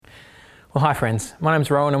Well, hi friends. My name's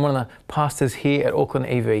Rowan. I'm one of the pastors here at Auckland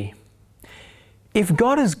EV. If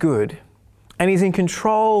God is good and He's in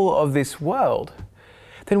control of this world,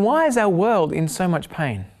 then why is our world in so much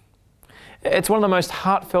pain? It's one of the most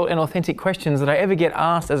heartfelt and authentic questions that I ever get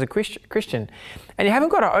asked as a Christian. And you haven't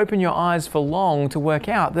got to open your eyes for long to work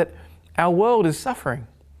out that our world is suffering.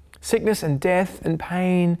 Sickness and death and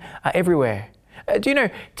pain are everywhere. Do you know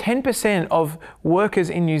 10% of workers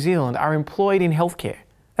in New Zealand are employed in healthcare?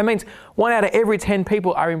 That means 1 out of every 10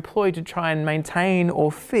 people are employed to try and maintain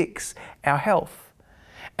or fix our health.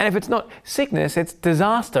 And if it's not sickness, it's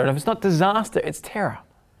disaster. And if it's not disaster, it's terror.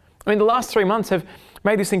 I mean, the last 3 months have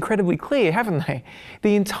made this incredibly clear, haven't they?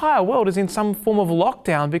 The entire world is in some form of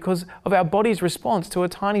lockdown because of our body's response to a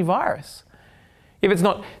tiny virus. If it's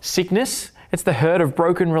not sickness, it's the hurt of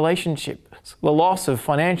broken relationships, the loss of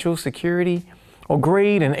financial security, or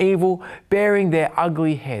greed and evil bearing their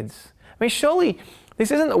ugly heads. I mean, surely this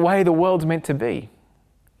isn't the way the world's meant to be.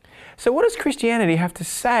 So what does Christianity have to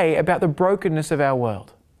say about the brokenness of our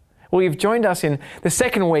world? Well, you've joined us in the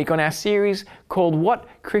second week on our series called What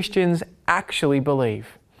Christians Actually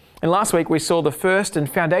Believe. And last week we saw the first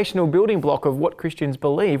and foundational building block of what Christians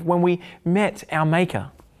believe when we met our Maker.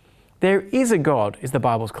 There is a God, is the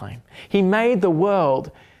Bible's claim. He made the world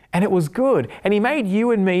and it was good. And He made you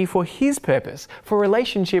and me for His purpose, for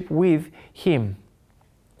relationship with Him.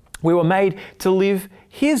 We were made to live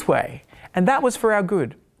His way, and that was for our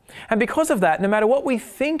good. And because of that, no matter what we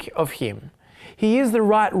think of Him, He is the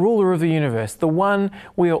right ruler of the universe, the one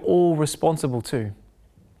we are all responsible to.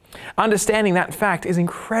 Understanding that fact is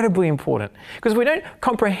incredibly important, because if we don't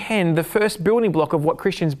comprehend the first building block of what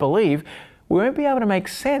Christians believe, we won't be able to make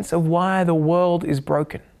sense of why the world is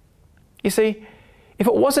broken. You see, if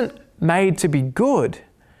it wasn't made to be good,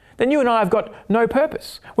 then you and I have got no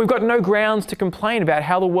purpose. We've got no grounds to complain about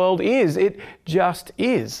how the world is. It just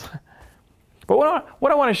is. But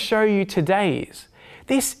what I want to show you today is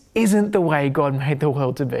this isn't the way God made the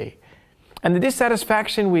world to be. And the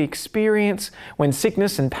dissatisfaction we experience when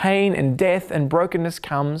sickness and pain and death and brokenness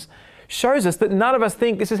comes shows us that none of us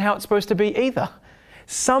think this is how it's supposed to be either.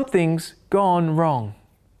 Something's gone wrong.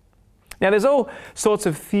 Now, there's all sorts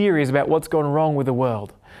of theories about what's gone wrong with the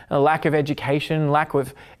world. A lack of education, lack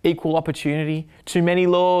of equal opportunity, too many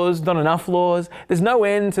laws, not enough laws. There's no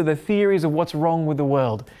end to the theories of what's wrong with the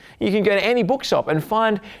world. You can go to any bookshop and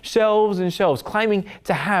find shelves and shelves claiming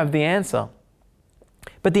to have the answer.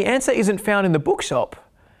 But the answer isn't found in the bookshop.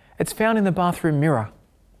 It's found in the bathroom mirror.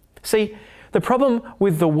 See, the problem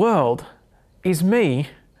with the world is me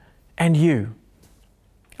and you.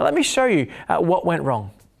 Now, let me show you what went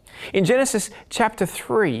wrong. In Genesis chapter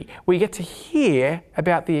 3, we get to hear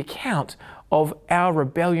about the account of our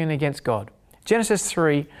rebellion against God. Genesis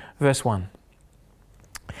 3, verse 1.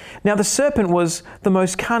 Now the serpent was the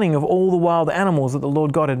most cunning of all the wild animals that the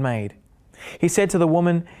Lord God had made. He said to the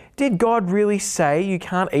woman, "Did God really say you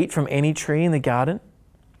can't eat from any tree in the garden?"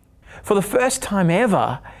 For the first time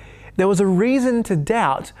ever, there was a reason to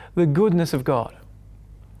doubt the goodness of God.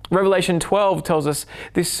 Revelation 12 tells us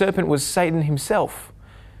this serpent was Satan himself.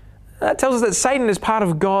 That tells us that Satan is part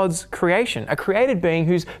of God's creation, a created being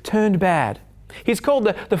who's turned bad. He's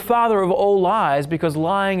called the father of all lies because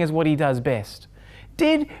lying is what he does best.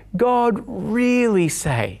 Did God really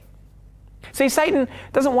say? See, Satan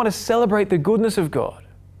doesn't want to celebrate the goodness of God.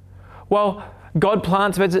 While God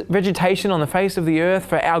plants vegetation on the face of the earth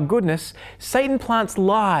for our goodness, Satan plants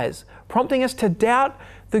lies, prompting us to doubt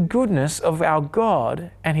the goodness of our God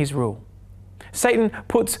and His rule. Satan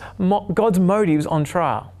puts God's motives on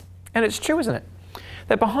trial. And it's true, isn't it?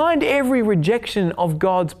 That behind every rejection of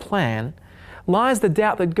God's plan lies the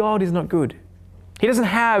doubt that God is not good. He doesn't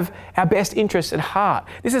have our best interests at heart.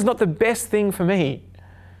 This is not the best thing for me.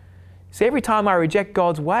 See, every time I reject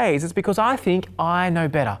God's ways, it's because I think I know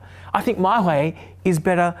better. I think my way is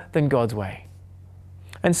better than God's way.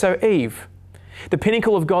 And so Eve, the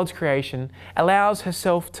pinnacle of God's creation, allows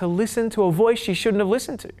herself to listen to a voice she shouldn't have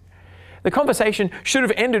listened to. The conversation should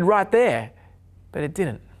have ended right there, but it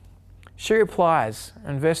didn't. She replies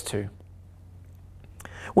in verse 2,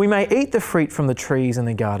 "We may eat the fruit from the trees in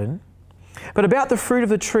the garden, but about the fruit of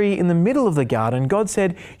the tree in the middle of the garden, God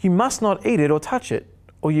said, 'You must not eat it or touch it,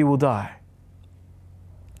 or you will die.'"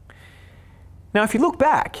 Now, if you look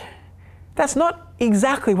back, that's not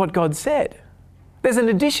exactly what God said. There's an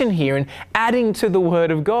addition here and adding to the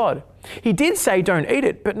word of God. He did say don't eat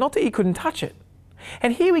it, but not that you couldn't touch it.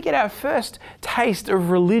 And here we get our first taste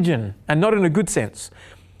of religion, and not in a good sense.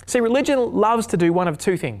 See, religion loves to do one of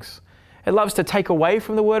two things. It loves to take away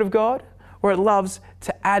from the Word of God, or it loves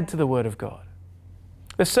to add to the Word of God.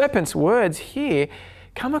 The serpent's words here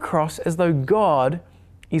come across as though God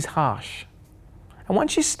is harsh. And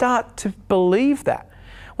once you start to believe that,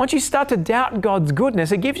 once you start to doubt God's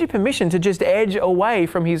goodness, it gives you permission to just edge away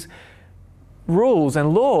from His rules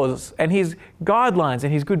and laws and His guidelines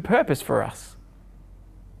and His good purpose for us.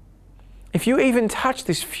 If you even touch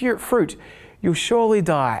this fruit, you'll surely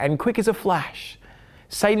die. And quick as a flash,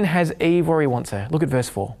 Satan has Eve where he wants her. Look at verse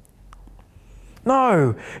 4.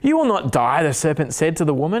 No, you will not die, the serpent said to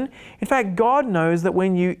the woman. In fact, God knows that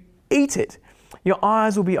when you eat it, your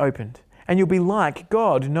eyes will be opened and you'll be like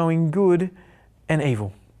God, knowing good and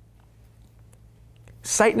evil.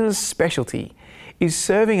 Satan's specialty is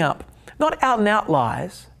serving up not out and out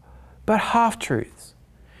lies, but half-truths.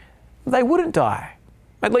 They wouldn't die,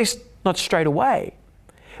 at least not straight away.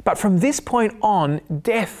 But from this point on,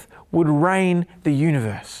 death would reign the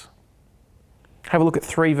universe. Have a look at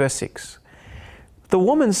 3 verse 6. The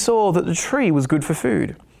woman saw that the tree was good for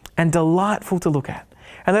food and delightful to look at,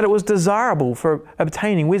 and that it was desirable for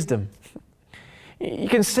obtaining wisdom. You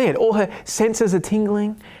can see it. All her senses are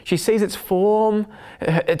tingling. She sees its form,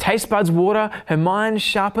 her taste buds water, her mind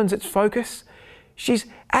sharpens its focus. She's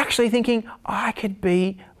actually thinking, I could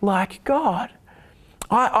be like God.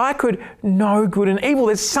 I could know good and evil.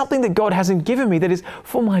 There's something that God hasn't given me that is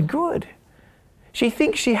for my good. She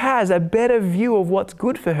thinks she has a better view of what's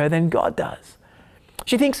good for her than God does.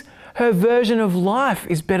 She thinks her version of life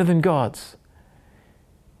is better than God's.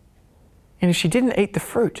 And if she didn't eat the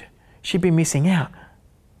fruit, she'd be missing out.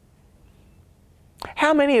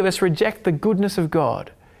 How many of us reject the goodness of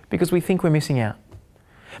God because we think we're missing out?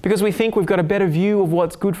 Because we think we've got a better view of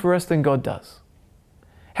what's good for us than God does?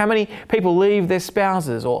 How many people leave their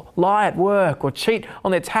spouses or lie at work or cheat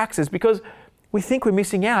on their taxes because we think we're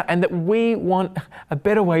missing out and that we want a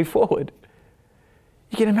better way forward?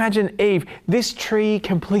 You can imagine Eve, this tree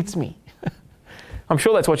completes me. I'm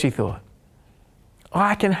sure that's what she thought.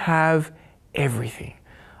 I can have everything.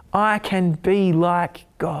 I can be like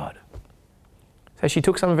God. So she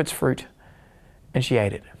took some of its fruit and she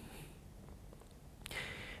ate it.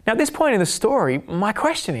 Now at this point in the story, my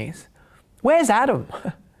question is, where's Adam?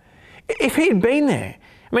 If he had been there,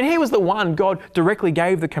 I mean, he was the one God directly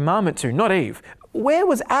gave the commandment to, not Eve. Where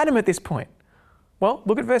was Adam at this point? Well,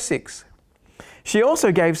 look at verse 6. She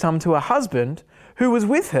also gave some to her husband who was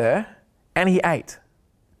with her, and he ate.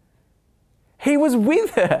 He was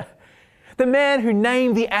with her. The man who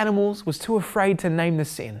named the animals was too afraid to name the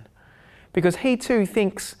sin because he too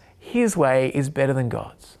thinks his way is better than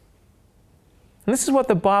God's. And this is what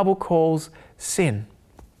the Bible calls sin.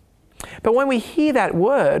 But when we hear that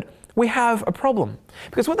word, we have a problem.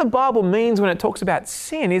 Because what the Bible means when it talks about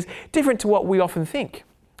sin is different to what we often think.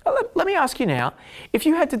 Let me ask you now, if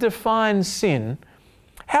you had to define sin,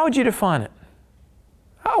 how would you define it?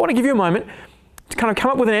 I want to give you a moment to kind of come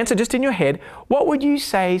up with an answer just in your head. What would you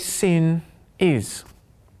say sin is?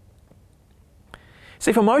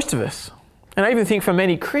 See, for most of us, and I even think for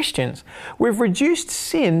many Christians, we've reduced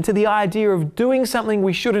sin to the idea of doing something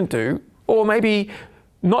we shouldn't do, or maybe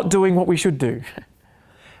not doing what we should do.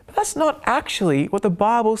 But that's not actually what the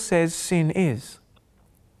Bible says sin is.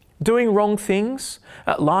 Doing wrong things,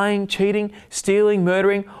 lying, cheating, stealing,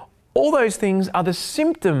 murdering, all those things are the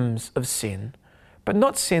symptoms of sin, but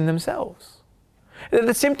not sin themselves. They're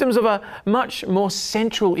the symptoms of a much more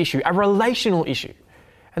central issue, a relational issue,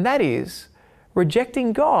 and that is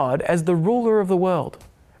rejecting God as the ruler of the world,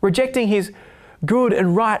 rejecting His good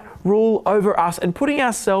and right rule over us and putting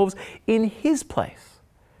ourselves in His place.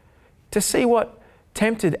 To see what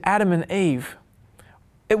tempted Adam and Eve,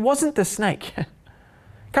 it wasn't the snake.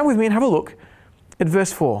 Come with me and have a look at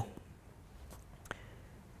verse 4.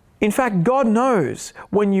 In fact, God knows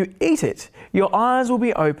when you eat it, your eyes will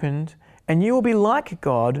be opened and you will be like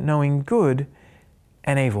God, knowing good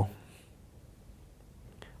and evil.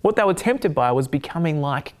 What they were tempted by was becoming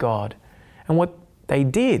like God. And what they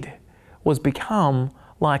did was become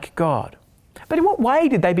like God. But in what way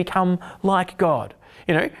did they become like God?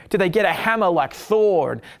 Did they get a hammer like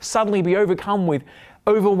Thor and suddenly be overcome with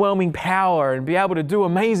overwhelming power and be able to do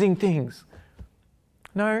amazing things?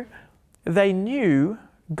 No, they knew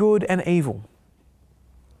good and evil.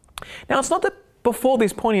 Now, it's not that before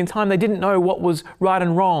this point in time they didn't know what was right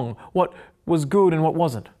and wrong, what was good and what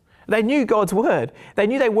wasn't. They knew God's word. They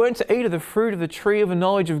knew they weren't to eat of the fruit of the tree of the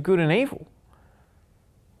knowledge of good and evil.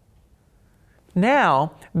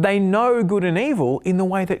 Now, they know good and evil in the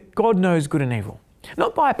way that God knows good and evil.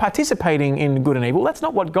 Not by participating in good and evil, that's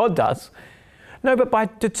not what God does. No, but by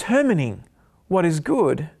determining what is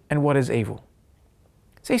good and what is evil.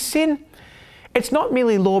 See, sin, it's not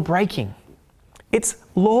merely law breaking, it's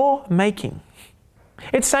law making.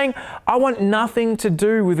 It's saying, I want nothing to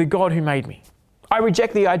do with the God who made me. I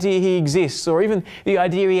reject the idea he exists or even the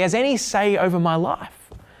idea he has any say over my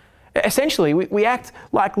life. Essentially, we act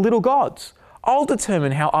like little gods. I'll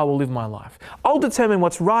determine how I will live my life. I'll determine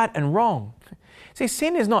what's right and wrong. See,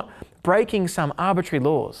 sin is not breaking some arbitrary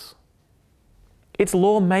laws. It's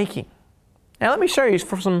law making. Now let me show you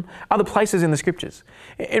from some other places in the scriptures.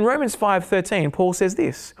 In Romans 5:13, Paul says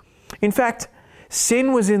this, in fact,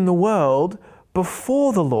 sin was in the world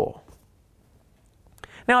before the law.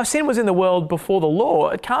 Now, if sin was in the world before the law,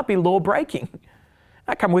 it can't be law breaking.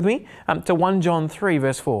 Now, come with me to 1 John 3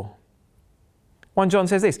 verse 4. 1 John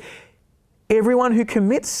says this, everyone who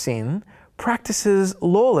commits sin practices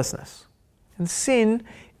lawlessness, and sin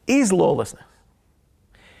is lawlessness.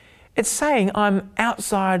 It's saying I'm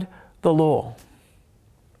outside the law.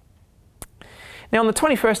 Now, on the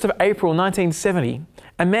 21st of April 1970,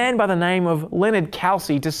 a man by the name of Leonard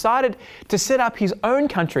Kelsey decided to set up his own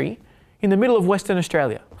country in the middle of Western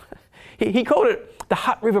Australia. He called it the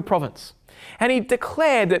Hutt River Province, and he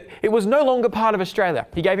declared that it was no longer part of Australia.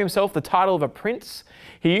 He gave himself the title of a prince.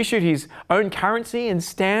 He issued his own currency and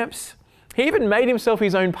stamps. He even made himself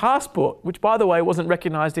his own passport, which, by the way, wasn't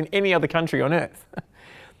recognised in any other country on earth.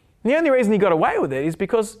 The only reason he got away with it is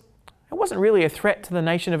because it wasn't really a threat to the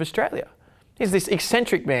nation of Australia. He's this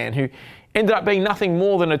eccentric man who ended up being nothing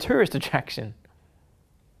more than a tourist attraction.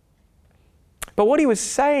 But what he was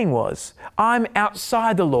saying was, I'm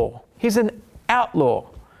outside the law. He's an outlaw.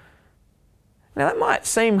 Now that might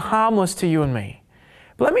seem harmless to you and me,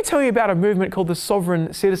 but let me tell you about a movement called the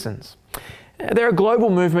Sovereign Citizens. They're a global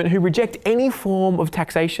movement who reject any form of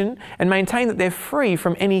taxation and maintain that they're free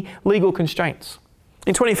from any legal constraints.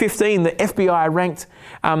 In 2015, the FBI ranked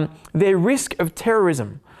their risk of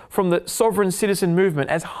terrorism from the sovereign citizen movement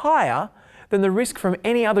as higher than the risk from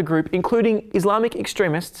any other group, including Islamic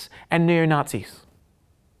extremists and neo-Nazis.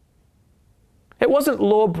 It wasn't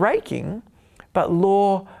law breaking, but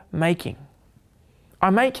law making. I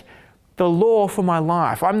make the law for my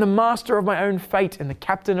life. I'm the master of my own fate and the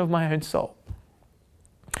captain of my own soul.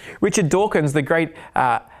 Richard Dawkins, the great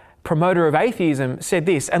promoter of atheism, said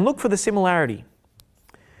this, and look for the similarity.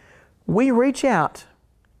 We reach out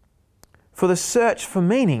for the search for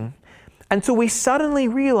meaning until we suddenly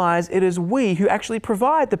realize it is we who actually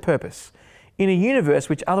provide the purpose in a universe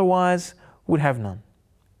which otherwise would have none.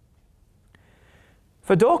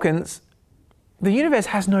 For Dawkins, the universe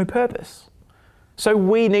has no purpose, so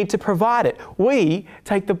we need to provide it. We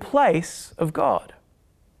take the place of God.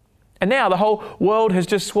 And now the whole world has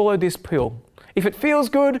just swallowed this pill. If it feels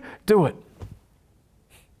good, do it.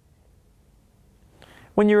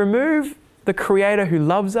 When you remove the Creator who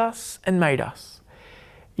loves us and made us,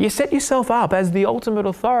 you set yourself up as the ultimate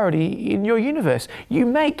authority in your universe. You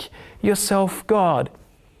make yourself God.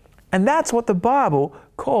 And that's what the Bible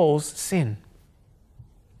calls sin.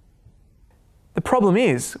 The problem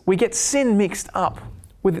is we get sin mixed up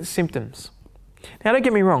with its symptoms. Now, don't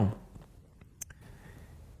get me wrong.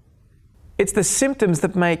 It's the symptoms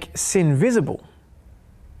that make sin visible.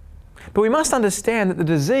 But we must understand that the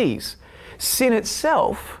disease, sin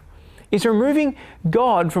itself, is removing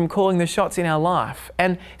God from calling the shots in our life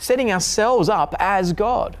and setting ourselves up as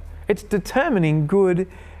God. It's determining good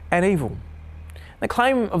and evil. The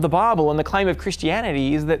claim of the Bible and the claim of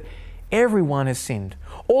Christianity is that everyone has sinned.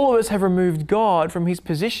 All of us have removed God from his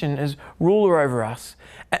position as ruler over us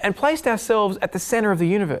and placed ourselves at the center of the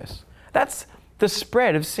universe. That's the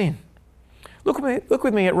spread of sin. Look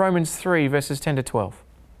with me at Romans 3, verses 10 to 12.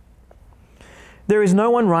 There is no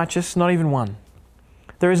one righteous, not even one.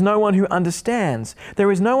 There is no one who understands.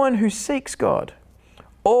 There is no one who seeks God.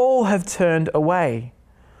 All have turned away.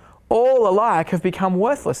 All alike have become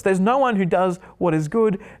worthless. There's no one who does what is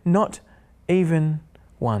good, not even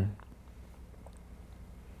one.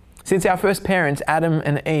 Since our first parents, Adam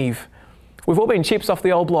and Eve, we've all been chips off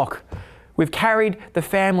the old block. We've carried the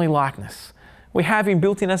family likeness. We have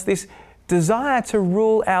inbuilt in us this desire to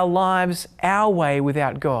rule our lives our way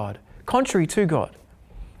without God, contrary to God.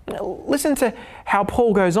 Listen to how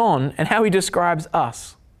Paul goes on and how he describes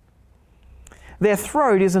us. Their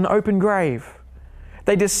throat is an open grave.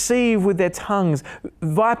 They deceive with their tongues.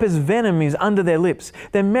 Viper's venom is under their lips.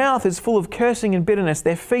 Their mouth is full of cursing and bitterness.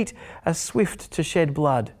 Their feet are swift to shed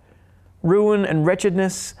blood. Ruin and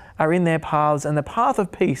wretchedness are in their paths, and the path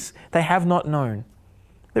of peace they have not known.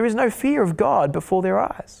 There is no fear of God before their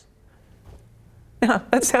eyes. Now,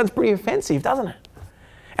 that sounds pretty offensive, doesn't it?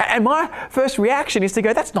 And my first reaction is to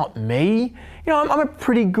go, that's not me. I'm a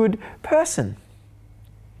pretty good person.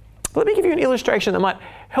 But let me give you an illustration that might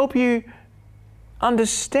help you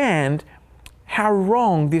understand how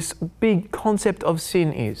wrong this big concept of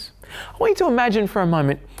sin is. I want you to imagine for a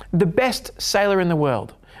moment the best sailor in the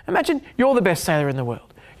world, Imagine you're the best sailor in the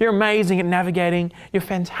world. You're amazing at navigating. You're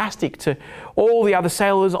fantastic to all the other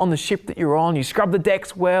sailors on the ship that you're on. You scrub the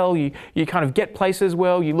decks well. You kind of get places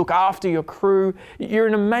well. You look after your crew. You're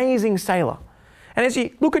an amazing sailor. And as you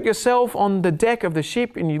look at yourself on the deck of the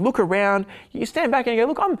ship and you look around, you stand back and you go,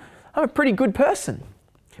 look, I'm a pretty good person.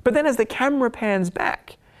 But then as the camera pans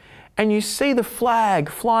back and you see the flag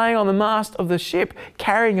flying on the mast of the ship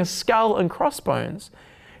carrying a skull and crossbones,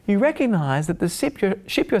 you recognize that the ship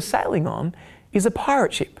you're sailing on is a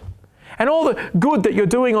pirate ship. And all the good that you're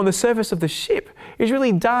doing on the surface of the ship is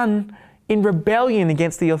really done in rebellion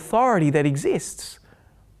against the authority that exists.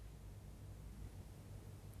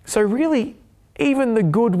 So really, even the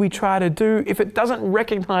good we try to do, if it doesn't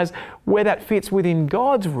recognize where that fits within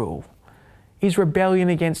God's rule, is rebellion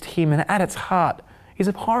against Him, and at its heart is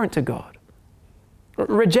abhorrent to God.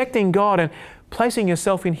 Rejecting God and placing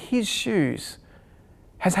yourself in His shoes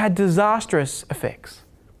has had disastrous effects.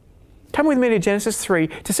 Come with me to Genesis 3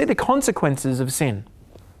 to see the consequences of sin.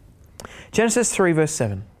 Genesis 3 verse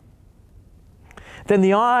 7. Then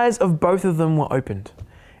the eyes of both of them were opened,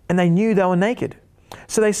 and they knew they were naked.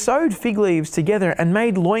 So they sewed fig leaves together and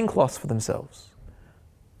made loincloths for themselves.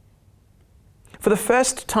 For the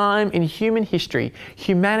first time in human history,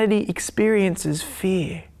 humanity experiences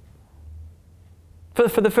fear.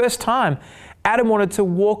 For the first time, Adam wanted to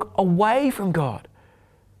walk away from God,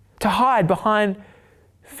 to hide behind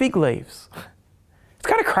fig leaves. It's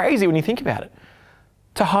kind of crazy when you think about it.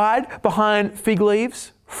 To hide behind fig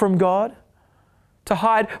leaves from God, to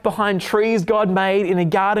hide behind trees God made in a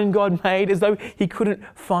garden God made as though He couldn't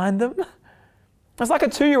find them. It's like a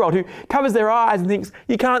 2-year-old who covers their eyes and thinks,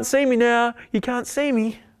 you can't see me now, you can't see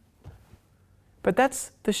me. But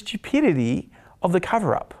that's the stupidity of the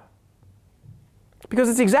cover-up. Because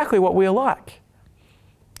it's exactly what we're like.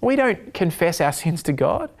 We don't confess our sins to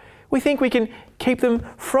God. We think we can keep them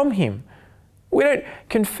from Him. We don't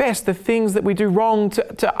confess the things that we do wrong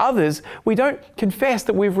to others. We don't confess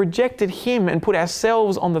that we've rejected Him and put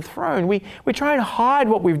ourselves on the throne. We try and hide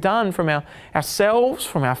what we've done from ourselves,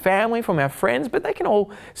 from our family, from our friends, but they can all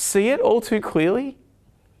see it all too clearly.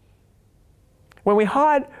 When we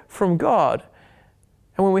hide from God,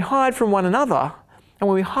 and when we hide from one another, and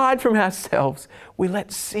when we hide from ourselves, we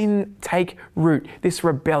let sin take root, this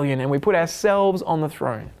rebellion, and we put ourselves on the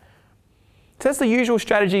throne. So that's the usual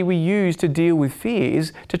strategy we use to deal with fear,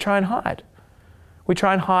 is to try and hide. We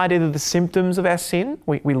try and hide either the symptoms of our sin,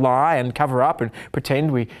 we lie and cover up and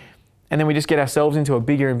pretend, and then we just get ourselves into a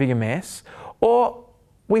bigger and bigger mess, or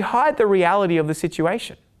we hide the reality of the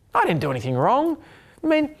situation. I didn't do anything wrong.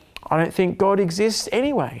 I don't think God exists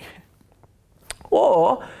anyway.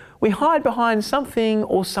 Or we hide behind something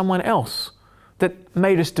or someone else that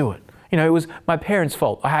made us do it. It was my parents'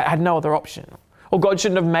 fault. I had no other option. Or God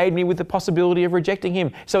shouldn't have made me with the possibility of rejecting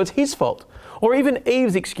Him, so it's His fault. Or even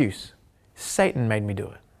Eve's excuse, Satan made me do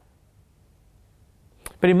it.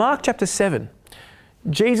 But in Mark chapter 7,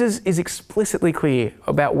 Jesus is explicitly clear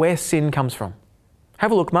about where sin comes from.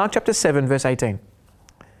 Have a look, Mark chapter 7, verse 18.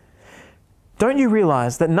 Don't you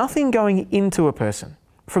realize that nothing going into a person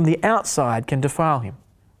from the outside can defile him?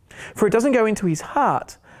 For it doesn't go into his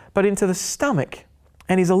heart, but into the stomach,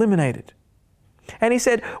 and is eliminated. And he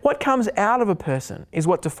said, what comes out of a person is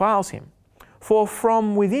what defiles him. For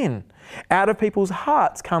from within, out of people's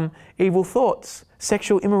hearts come evil thoughts,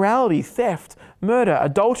 sexual immorality, theft, murder,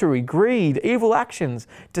 adultery, greed, evil actions,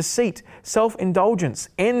 deceit, self-indulgence,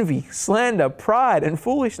 envy, slander, pride, and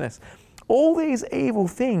foolishness. All these evil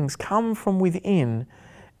things come from within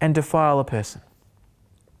and defile a person.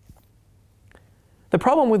 The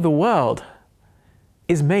problem with the world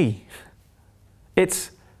is me.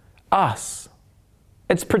 It's us.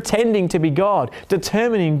 It's pretending to be God,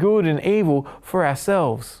 determining good and evil for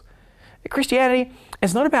ourselves. Christianity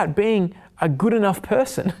is not about being a good enough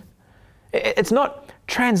person. It's not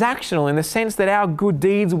transactional in the sense that our good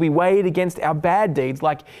deeds will be weighed against our bad deeds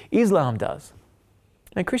like Islam does.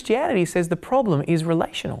 Now, Christianity says the problem is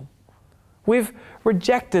relational. We've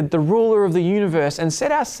rejected the ruler of the universe and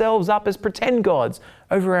set ourselves up as pretend gods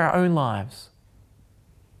over our own lives.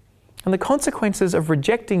 And the consequences of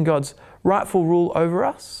rejecting God's rightful rule over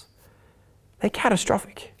us, they're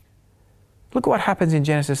catastrophic. Look what happens in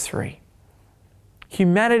Genesis 3.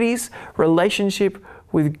 Humanity's relationship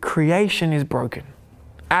with creation is broken.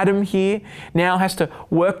 Adam here now has to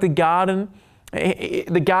work the garden.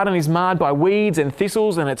 The garden is marred by weeds and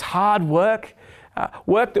thistles, and it's hard work.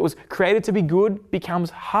 Work that was created to be good becomes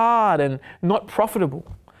hard and not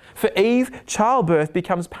profitable. For Eve, childbirth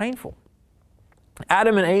becomes painful.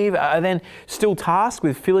 Adam and Eve are then still tasked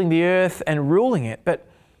with filling the earth and ruling it, but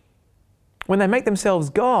When they make themselves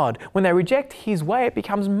God, when they reject His way, it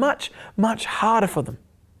becomes much, much harder for them.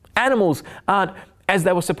 Animals aren't as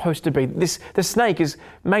they were supposed to be. The snake is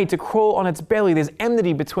made to crawl on its belly. There's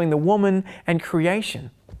enmity between the woman and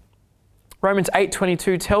creation. Romans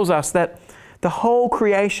 8:22 tells us that the whole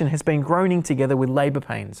creation has been groaning together with labour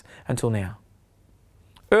pains until now.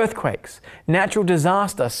 Earthquakes, natural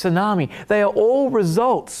disaster, tsunami, they are all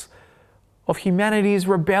results of humanity's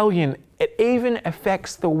rebellion. It even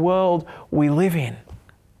affects the world we live in.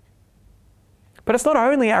 But it's not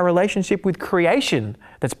only our relationship with creation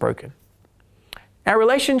that's broken. The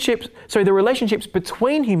relationships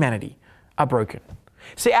between humanity are broken.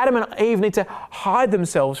 See, Adam and Eve need to hide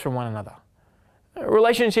themselves from one another. A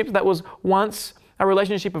relationship that was once a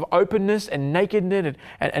relationship of openness and nakedness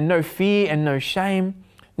and no fear and no shame,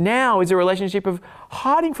 now is a relationship of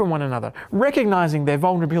hiding from one another, recognizing their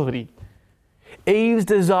vulnerability. Eve's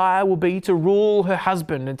desire will be to rule her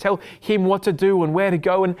husband and tell him what to do and where to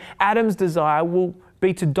go, and Adam's desire will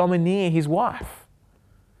be to domineer his wife.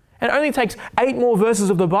 And it only takes 8 more verses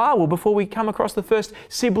of the Bible before we come across the first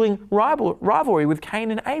sibling rivalry with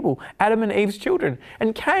Cain and Abel, Adam and Eve's children.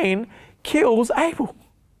 And Cain kills Abel.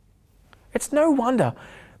 It's no wonder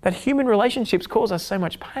that human relationships cause us so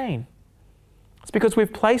much pain. It's because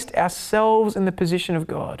we've placed ourselves in the position of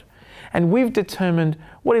God, and we've determined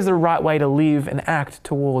what is the right way to live and act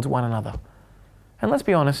towards one another. And let's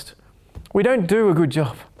be honest, we don't do a good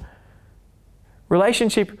job.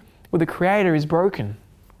 Relationship with the Creator is broken.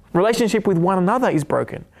 Relationship with one another is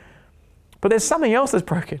broken. But there's something else that's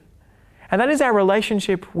broken, and that is our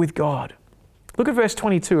relationship with God. Look at verse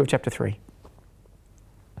 22 of chapter 3.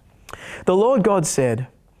 The Lord God said,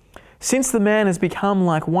 "Since the man has become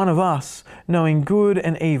like one of us, knowing good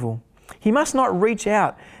and evil, he must not reach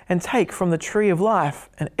out and take from the tree of life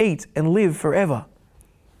and eat and live forever."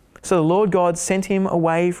 So the Lord God sent him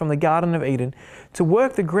away from the Garden of Eden to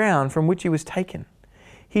work the ground from which he was taken.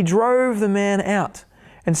 He drove the man out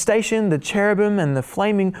and stationed the cherubim and the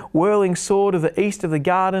flaming whirling sword of the east of the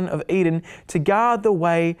Garden of Eden to guard the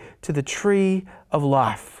way to the tree of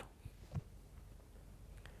life.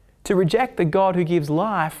 To reject the God who gives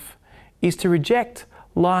life is to reject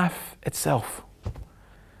life itself.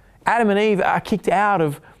 Adam and Eve are kicked out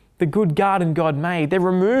of the good garden God made. They're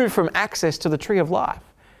removed from access to the tree of life.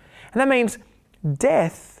 And that means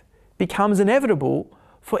death becomes inevitable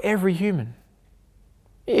for every human.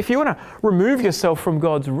 If you want to remove yourself from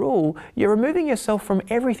God's rule, you're removing yourself from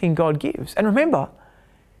everything God gives. And remember,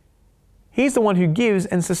 He's the one who gives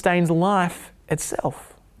and sustains life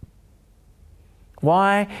itself.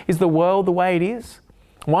 Why is the world the way it is?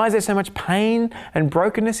 Why is there so much pain and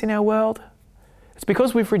brokenness in our world? It's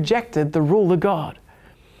because we've rejected the rule of God.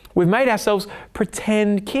 We've made ourselves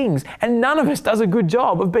pretend kings, and none of us does a good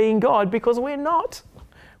job of being God because we're not.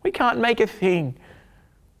 We can't make a thing.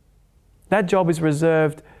 That job is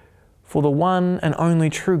reserved for the one and only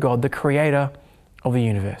true God, the Creator of the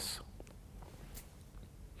universe.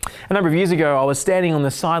 A number of years ago, I was standing on the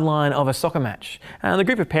sideline of a soccer match, and the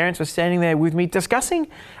group of parents were standing there with me discussing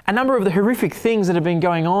a number of the horrific things that had been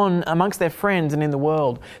going on amongst their friends and in the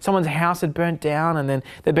world. Someone's house had burnt down, and then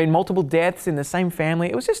there'd been multiple deaths in the same family.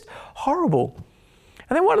 It was just horrible.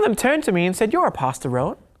 And then one of them turned to me and said, "You're a pastor,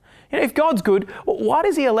 Rowan. If God's good, why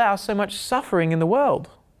does He allow so much suffering in the world?"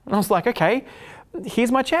 And I was like, okay,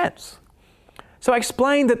 here's my chance. So I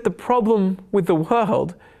explained that the problem with the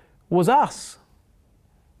world was us.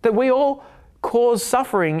 That we all cause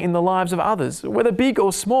suffering in the lives of others. Whether big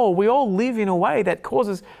or small, we all live in a way that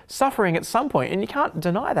causes suffering at some point, and you can't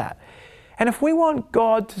deny that. And if we want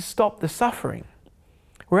God to stop the suffering,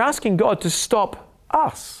 we're asking God to stop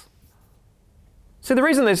us. So the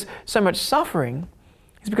reason there's so much suffering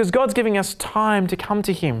is because God's giving us time to come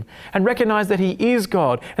to Him and recognize that He is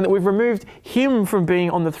God and that we've removed Him from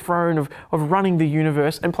being on the throne of running the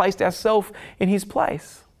universe and placed ourselves in His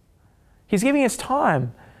place. He's giving us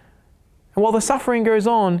time. And while the suffering goes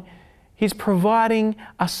on, He's providing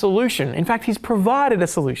a solution. In fact, He's provided a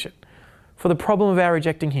solution for the problem of our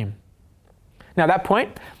rejecting Him. Now at that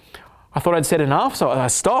point, I thought I'd said enough, so I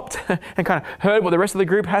stopped and kind of heard what the rest of the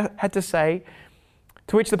group had to say.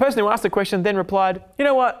 To which the person who asked the question then replied, "You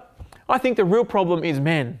know what? I think the real problem is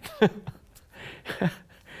men."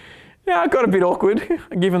 Now, it got a bit awkward,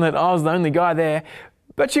 given that I was the only guy there.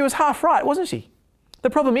 But she was half right, wasn't she? The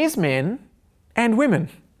problem is men and women.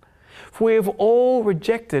 For we have all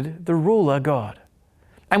rejected the ruler God.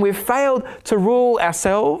 And we've failed to rule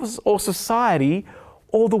ourselves or society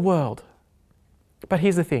or the world. But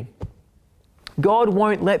here's the thing. God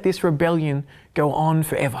won't let this rebellion go on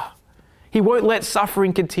forever. He won't let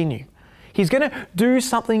suffering continue. He's going to do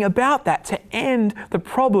something about that to end the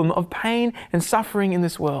problem of pain and suffering in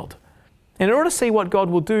this world. And in order to see what God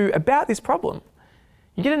will do about this problem,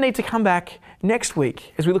 you're going to need to come back next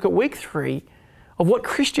week as we look at week 3 of what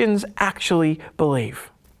Christians actually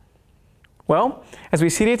believe. Well, as we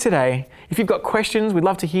sit here today, if you've got questions, we'd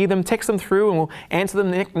love to hear them. Text them through and we'll answer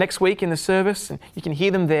them next week in the service, and you can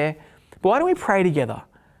hear them there. But why don't we pray together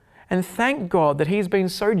and thank God that He's been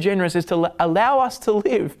so generous as to allow us to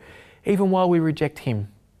live even while we reject Him.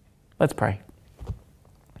 Let's pray.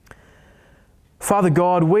 Father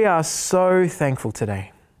God, we are so thankful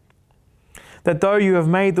today that though you have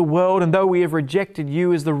made the world and though we have rejected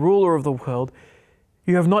you as the ruler of the world,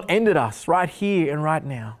 you have not ended us right here and right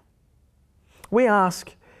now. We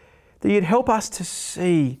ask that you'd help us to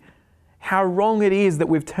see how wrong it is that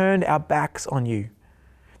we've turned our backs on you.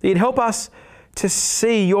 That you'd help us to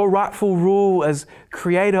see your rightful rule as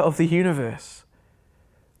creator of the universe.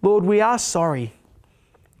 Lord, we are sorry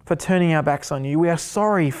for turning our backs on you. We are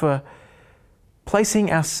sorry for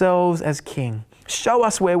placing ourselves as king. Show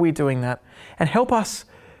us where we're doing that and help us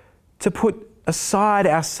to put aside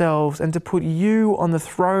ourselves and to put you on the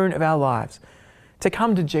throne of our lives, to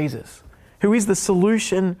come to Jesus, who is the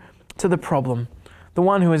solution to the problem, the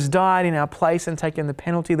one who has died in our place and taken the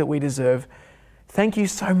penalty that we deserve. Thank you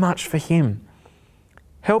so much for Him.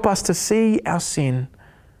 Help us to see our sin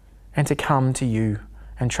and to come to you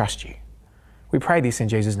and trust you. We pray this in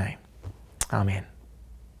Jesus' name. Amen.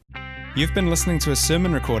 You've been listening to a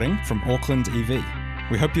sermon recording from Auckland EV.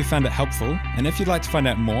 We hope you found it helpful, and if you'd like to find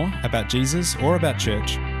out more about Jesus or about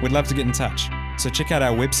church, we'd love to get in touch. So check out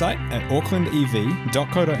our website at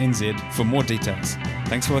aucklandev.co.nz for more details.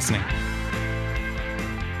 Thanks for listening.